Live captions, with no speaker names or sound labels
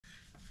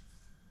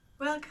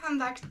Welcome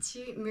back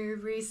to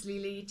Move with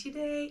Lily.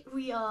 Today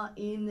we are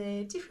in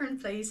a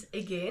different place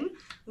again.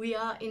 We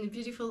are in a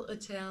beautiful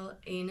hotel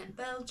in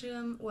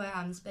Belgium where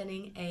I'm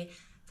spending a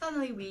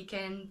family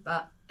weekend.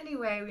 But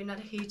anyway, we're not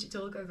here to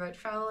talk about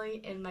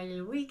family and my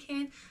little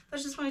weekend.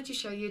 But I just wanted to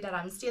show you that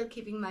I'm still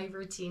keeping my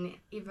routine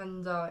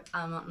even though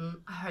I'm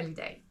on a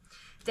holiday.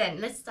 Then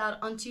let's start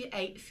onto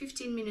a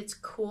 15 minutes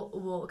core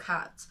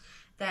workout.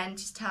 Then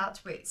to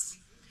start with,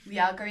 we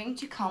are going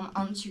to come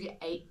onto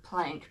a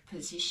plank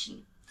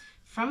position.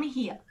 From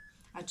here,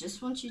 I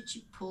just want you to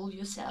pull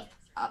yourself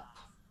up.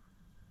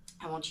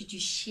 I want you to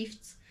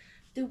shift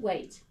the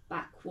weight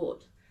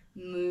backward,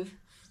 move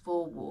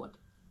forward,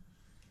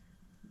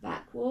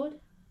 backward,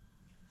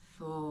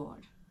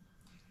 forward,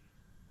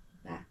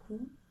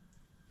 backward,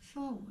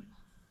 forward.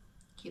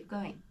 Keep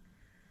going.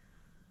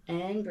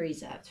 And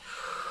breathe out.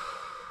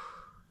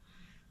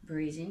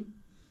 Breathe in,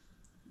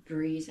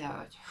 breathe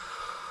out.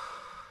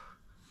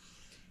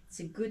 It's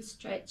a good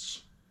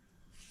stretch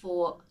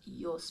for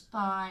your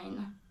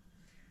spine,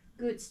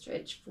 good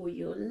stretch for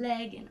your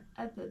leg and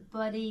upper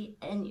body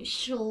and your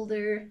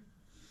shoulder.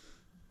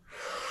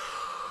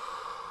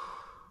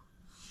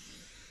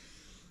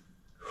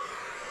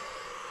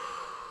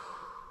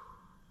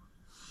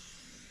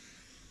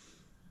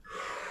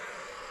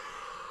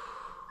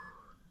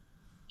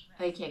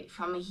 Okay,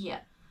 from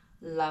here,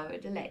 lower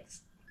the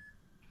legs.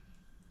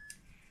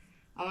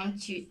 I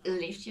want you to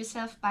lift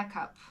yourself back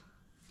up.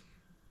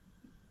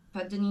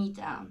 Put the knee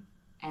down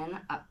and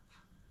up.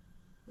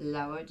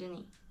 Lower the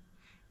knee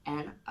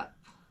and up.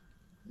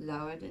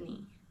 Lower the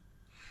knee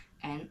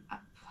and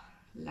up.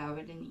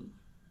 Lower the knee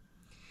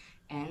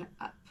and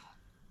up.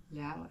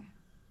 Lower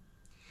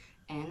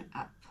and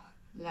up.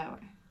 Lower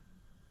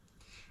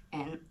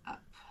and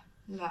up.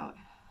 Lower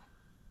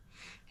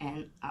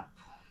and up.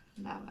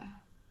 Lower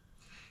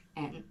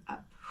and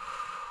up.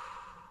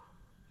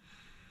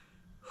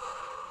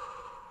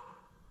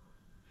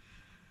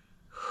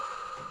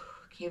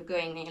 Keep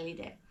going, nearly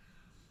there.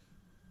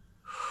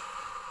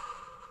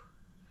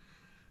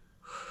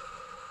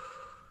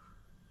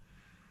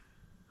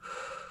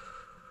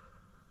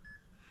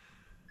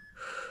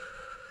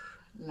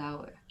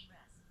 Lower.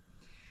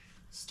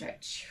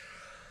 Stretch.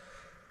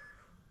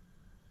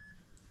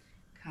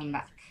 Come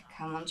back.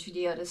 Come on to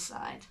the other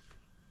side.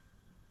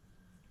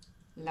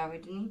 Lower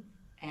the knee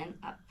and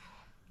up.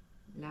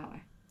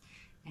 Lower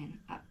and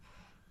up.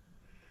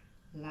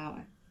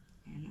 Lower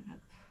and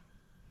up.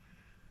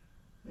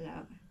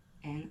 Lower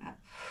and up.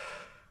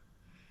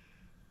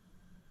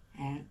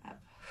 And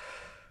up.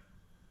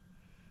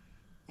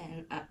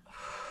 And up.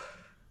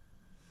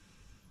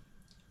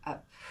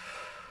 Up.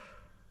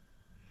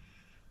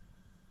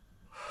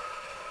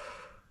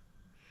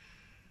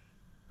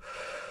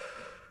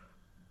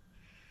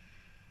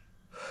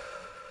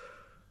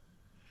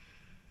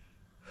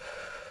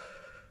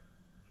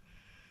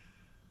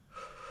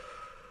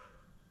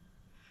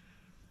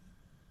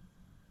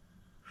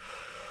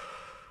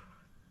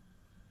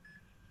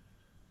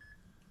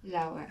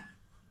 Lower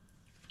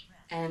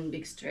and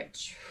big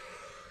stretch.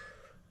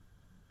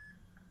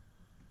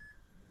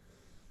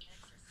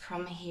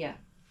 From here,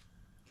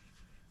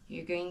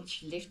 you're going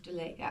to lift the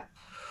leg up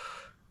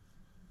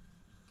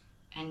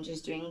and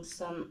just doing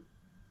some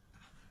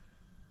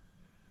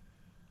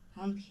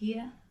pump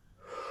here.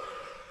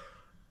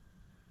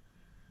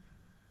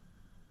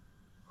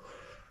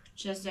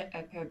 Just the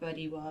upper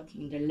body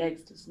walking, the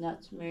legs does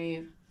not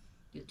move,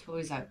 the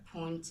toes are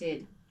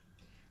pointed.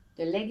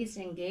 The leg is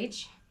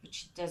engaged, but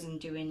it doesn't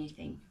do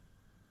anything.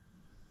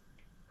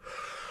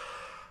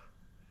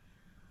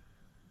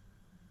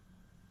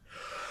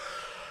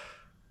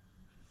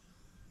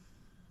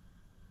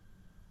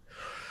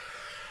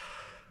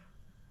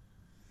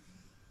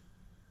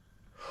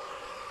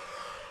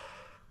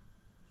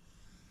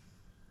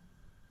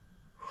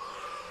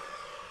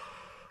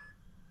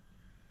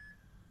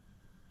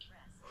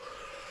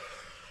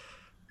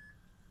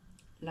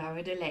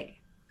 Lower the leg,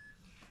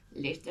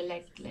 lift the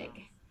left leg,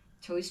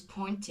 toes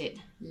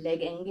pointed,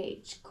 leg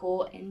engaged,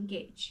 core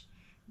engaged,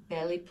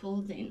 belly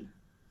pulled in.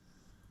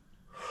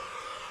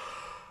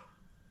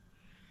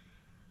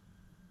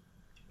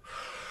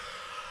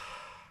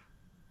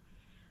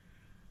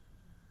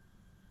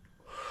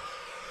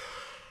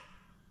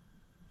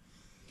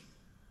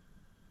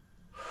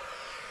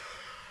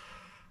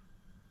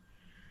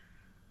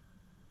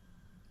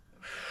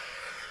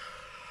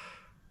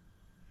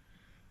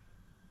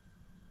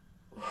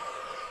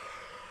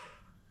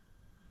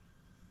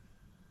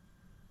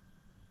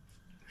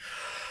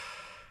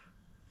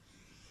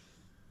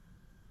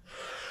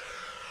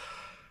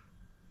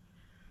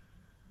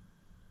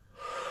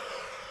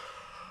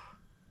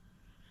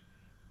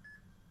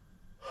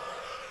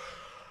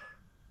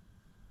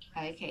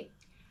 Okay,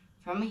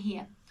 from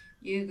here,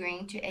 you're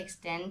going to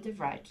extend the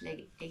right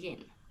leg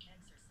again.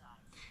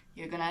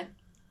 You're gonna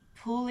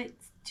pull it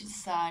to the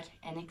side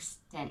and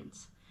extend.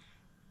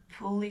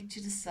 Pull it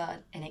to the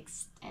side and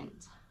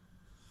extend.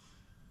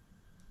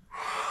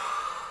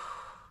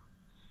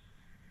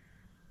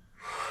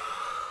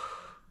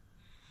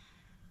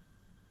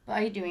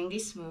 By doing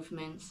this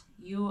movement,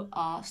 you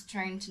are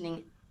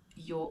strengthening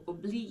your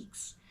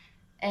obliques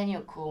and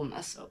your core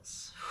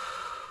muscles.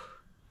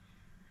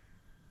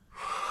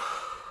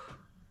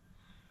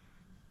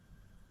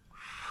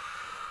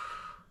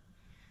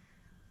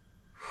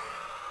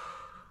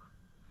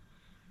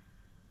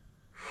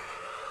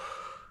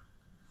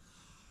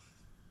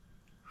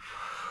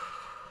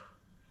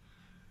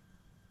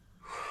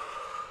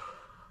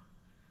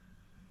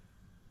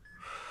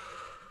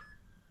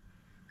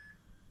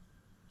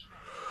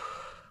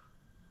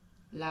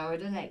 Lower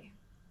the leg,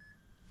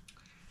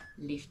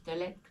 lift the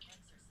leg,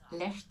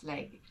 left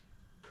leg,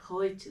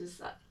 pull it to the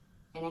side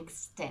and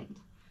extend,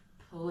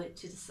 pull it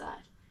to the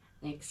side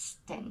and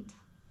extend.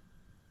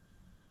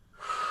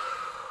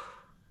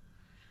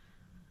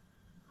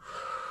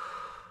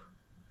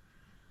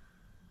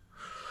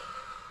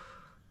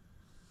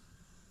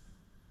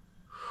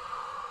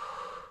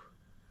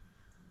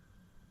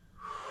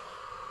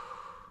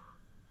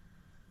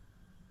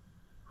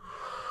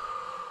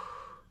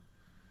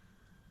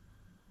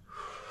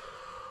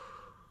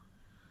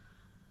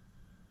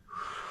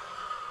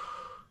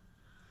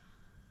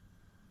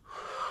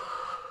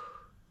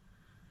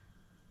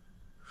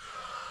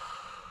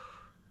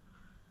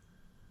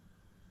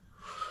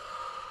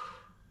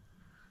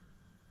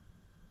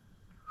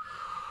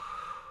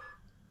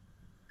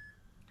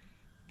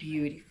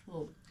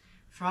 Beautiful.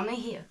 From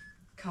here,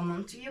 come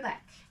onto your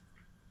back.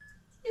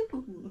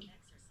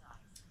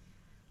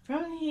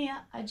 From here,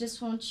 I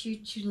just want you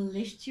to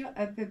lift your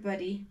upper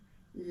body,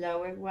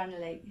 lower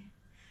one leg,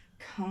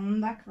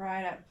 come back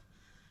right up,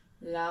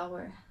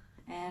 lower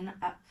and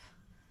up,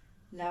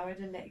 lower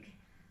the leg,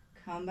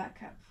 come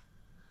back up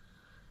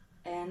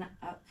and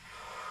up,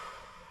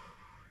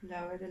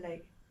 lower the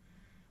leg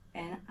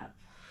and up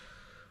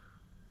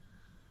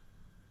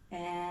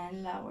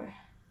and lower,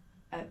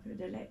 upper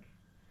the leg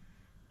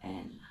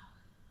and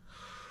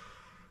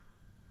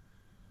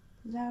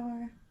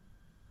lower,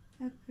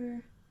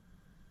 upper,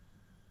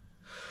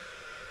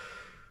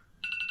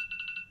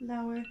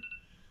 lower,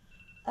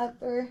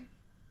 upper,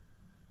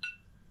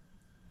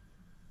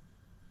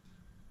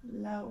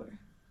 lower,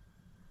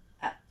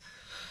 up.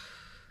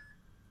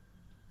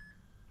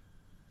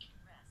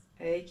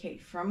 Okay,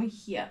 from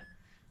here,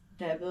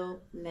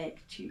 double leg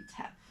to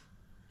tap.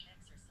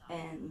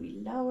 And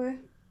we lower,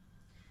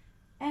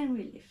 and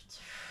we lift.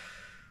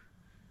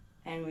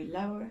 And we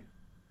lower,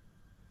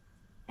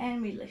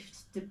 and we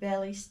lift. The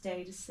belly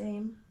stays the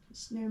same,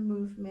 there's no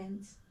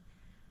movement.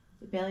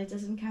 The belly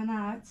doesn't come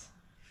out.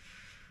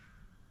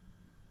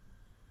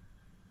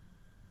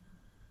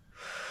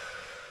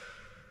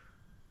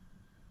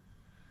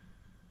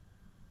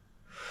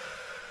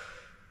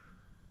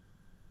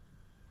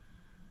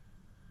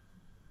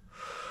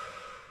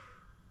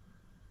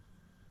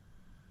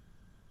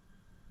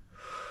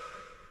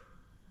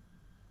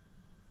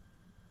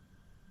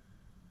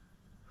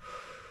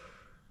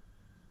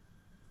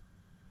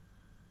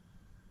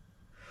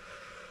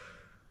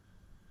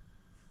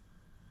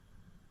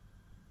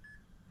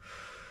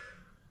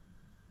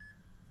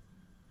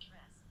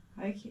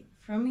 Okay,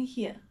 from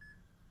here,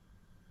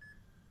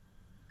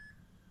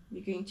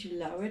 you're going to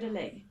lower the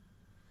leg,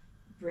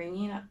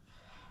 bring it up,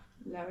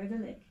 lower the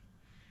leg,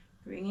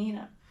 bring it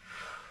up.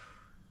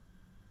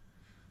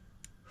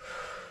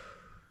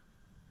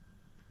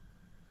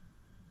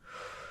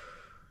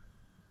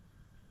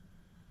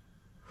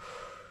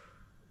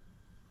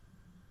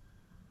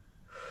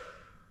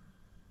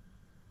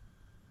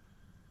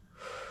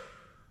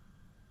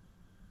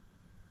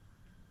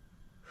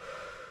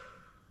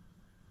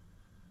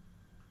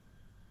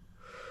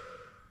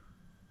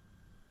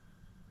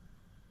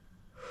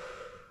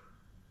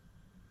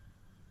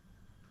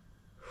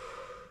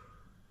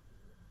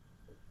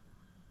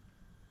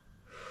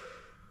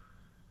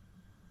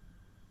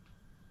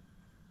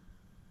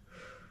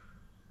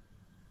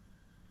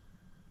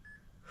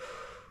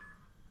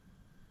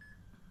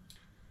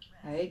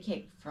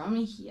 Okay, from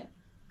here,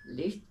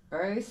 lift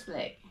both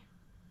legs,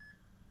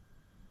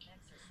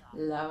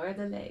 lower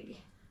the leg,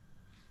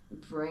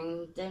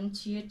 bring them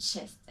to your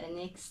chest and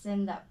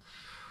extend up.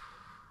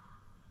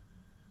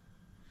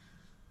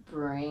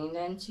 Bring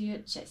them to your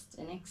chest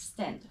and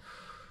extend.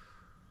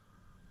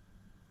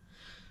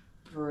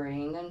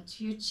 Bring them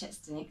to your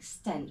chest and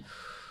extend.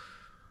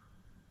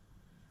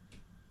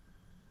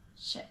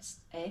 Chest,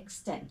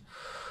 extend.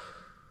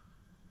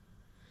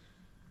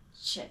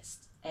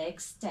 Chest,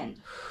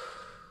 extend.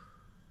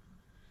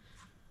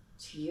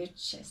 To your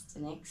chest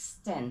and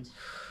extend.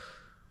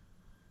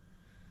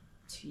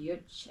 To your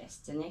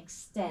chest and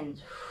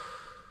extend.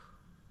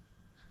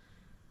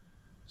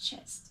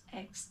 Chest,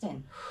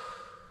 extend.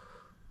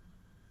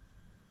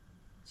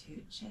 To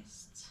your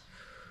chest.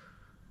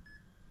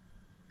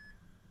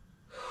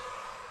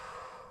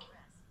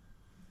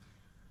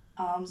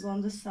 Arms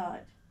on the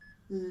side,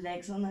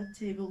 legs on the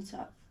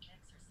tabletop.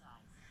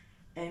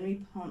 And we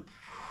pump.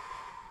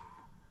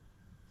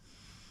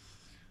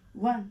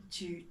 1,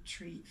 2,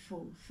 3,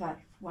 4, 5.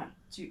 1,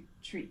 2,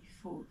 3,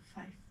 4,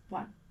 5.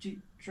 1,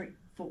 2, 3,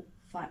 4,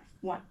 5.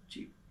 1,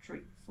 2, 3,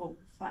 4,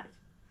 5.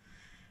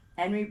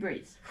 and we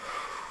breathe.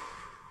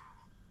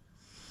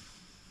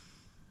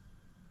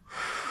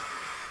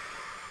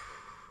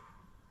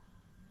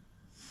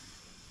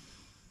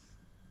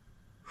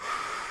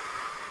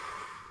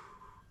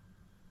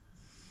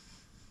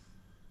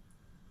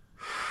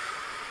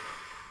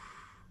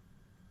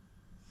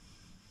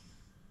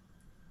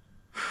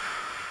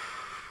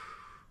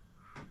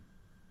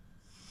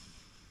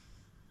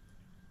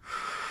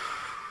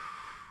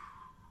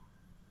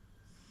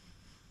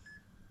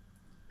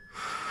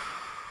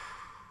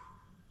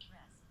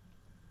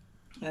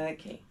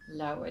 Okay,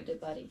 lower the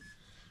body.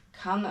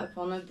 Come up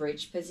on a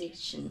bridge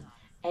position.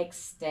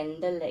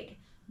 Extend the leg.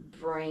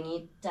 Bring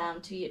it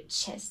down to your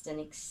chest and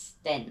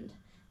extend.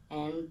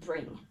 And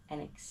bring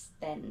and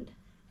extend.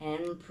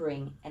 And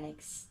bring and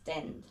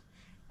extend.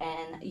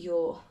 And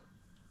your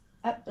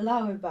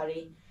lower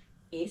body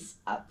is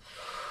up.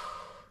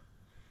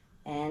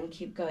 And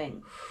keep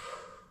going.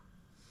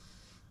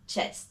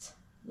 Chest,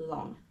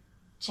 long.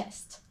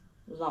 Chest,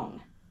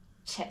 long.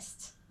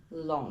 Chest,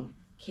 long.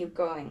 Keep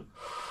going.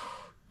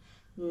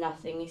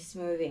 Nothing is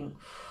moving,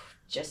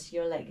 just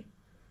your leg.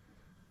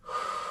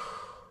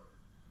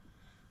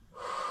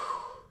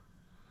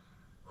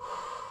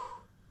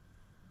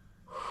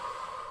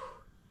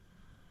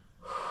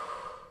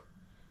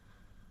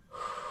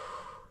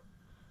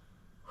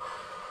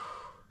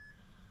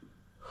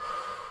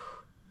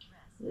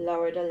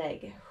 Lower the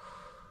leg,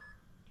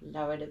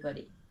 lower the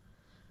body.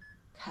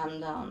 Come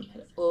down,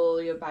 put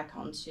all your back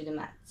onto the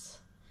mat.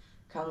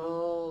 Come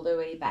all the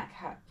way back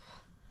up.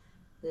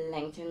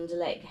 Lengthen the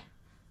leg.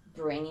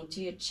 Bring it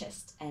to your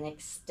chest and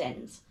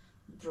extend.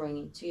 Bring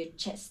it to your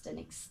chest and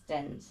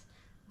extend.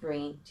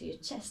 Bring it to your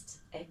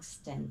chest,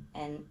 extend,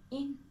 and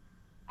in,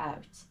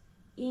 out,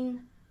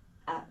 in,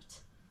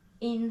 out,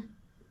 in,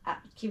 out.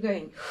 Keep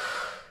going.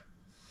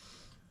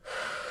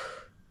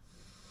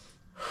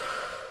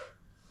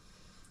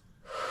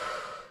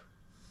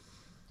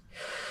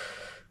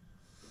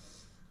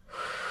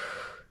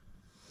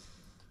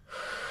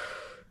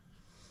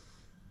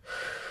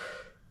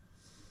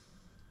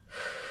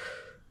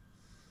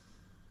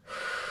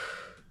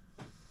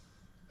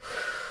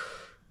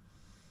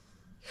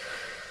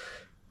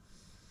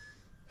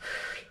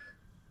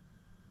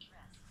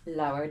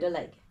 Lower the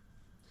leg.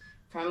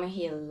 From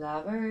here,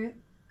 lower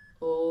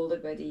all the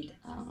body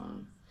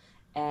down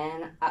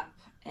and up,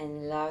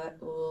 and lower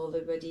all the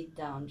body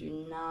down. Do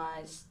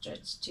nice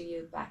stretch to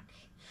your back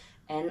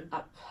and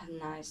up,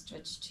 nice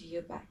stretch to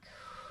your back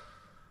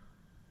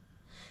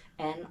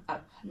and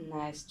up,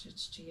 nice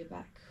stretch to your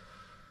back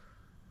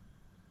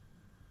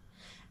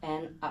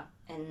and up,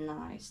 and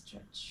nice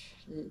stretch.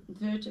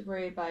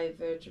 Vertebrae by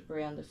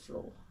vertebrae on the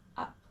floor.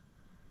 Up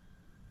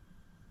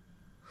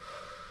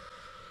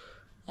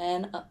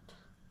and up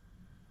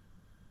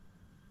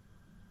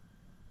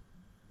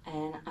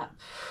and up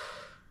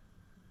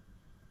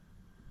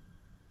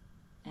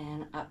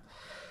and up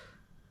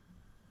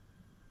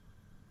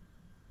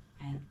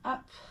and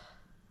up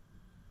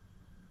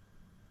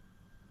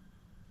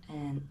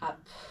and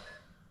up,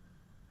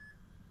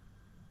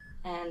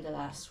 and the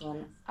last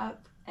one,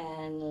 up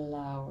and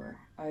lower.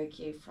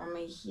 Okay, from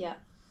here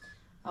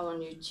I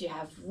want you to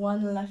have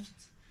one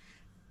left,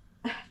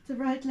 the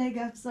right leg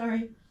up,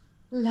 sorry,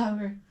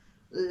 lower,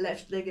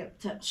 left leg up,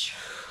 touch,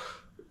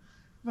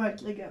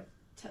 right leg up,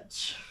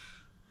 touch,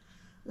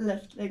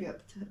 left leg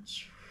up,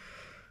 touch,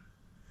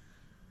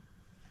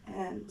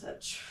 and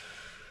touch,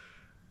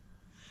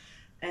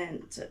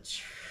 and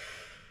touch,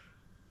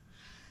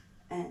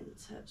 and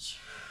touch,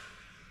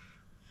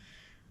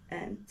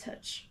 and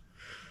touch,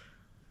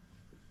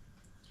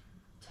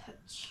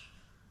 touch,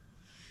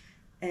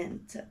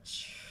 and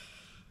touch,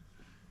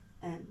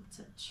 and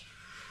touch,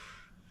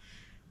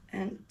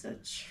 and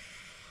touch,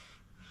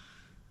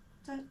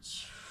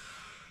 touch,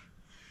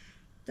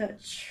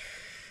 touch,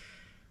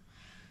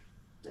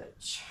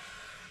 touch,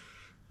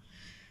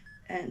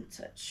 and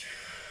touch.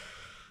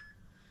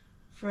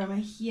 From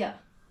here,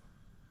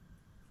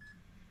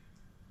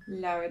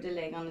 lower the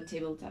leg on the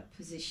tabletop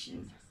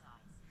position.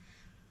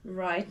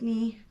 Right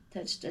knee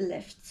touch the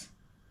left.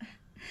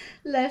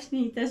 Left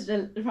knee touch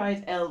the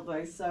right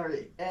elbow,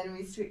 sorry. And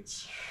we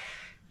switch.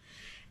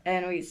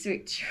 And we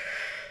switch.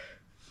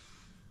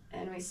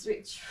 And we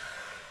switch.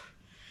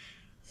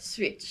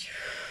 Switch.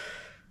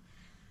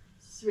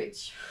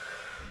 Switch.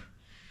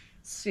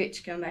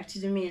 Switch, come back to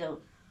the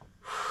middle.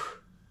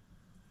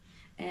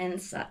 And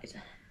side.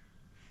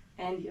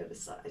 And the other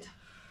side.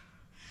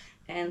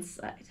 And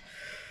side.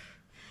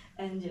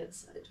 And the other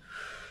side.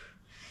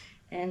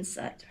 And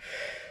side.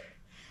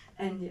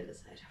 And the other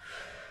side.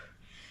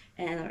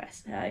 And the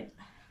rest side.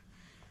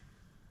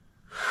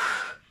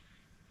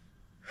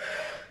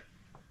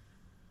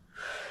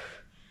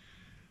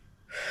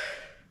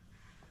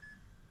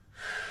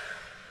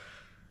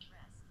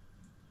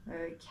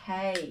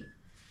 Okay,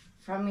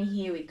 from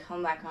here we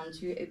come back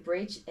onto a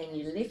bridge and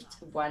you lift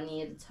one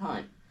knee at a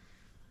time.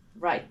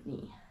 Right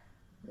knee,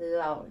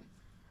 lower,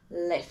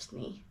 left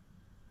knee,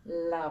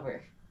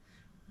 lower,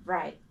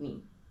 right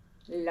knee,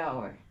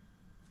 lower,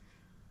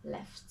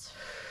 left,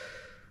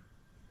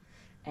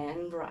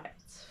 and right,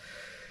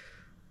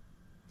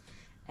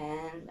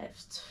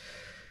 left,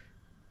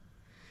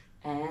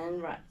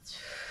 and right,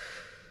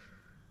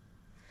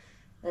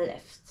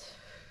 left,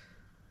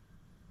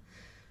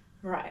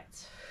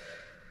 right,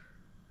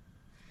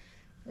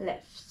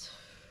 left,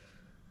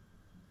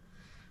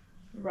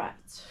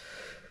 right,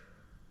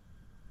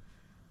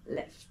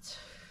 left,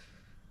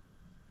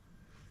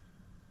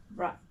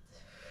 right,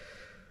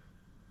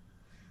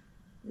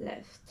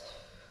 left,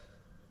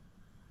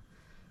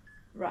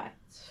 right.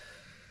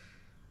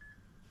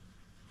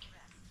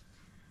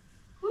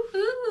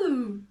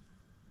 Woohoo!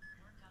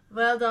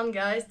 Well done,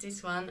 guys.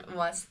 This one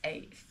was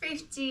a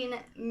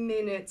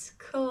 15-minute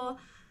core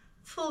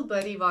full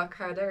body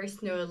workout. There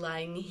is no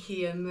line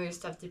here.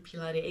 Most of the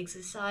Pilates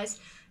exercise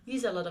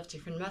use a lot of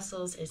different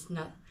muscles. It's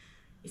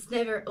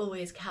never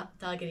always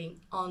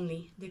targeting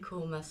only the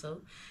core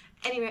muscle.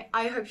 Anyway,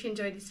 I hope you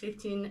enjoyed this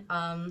 15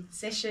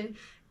 session.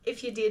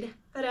 If you did,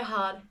 put a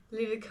heart,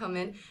 leave a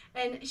comment,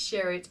 and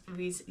share it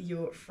with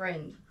your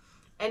friend.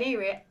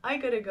 Anyway, I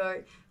gotta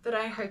go, but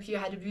I hope you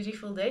had a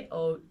beautiful day,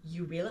 or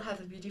you will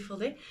have a beautiful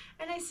day,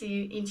 and I see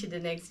you into the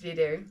next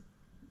video.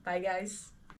 Bye, guys.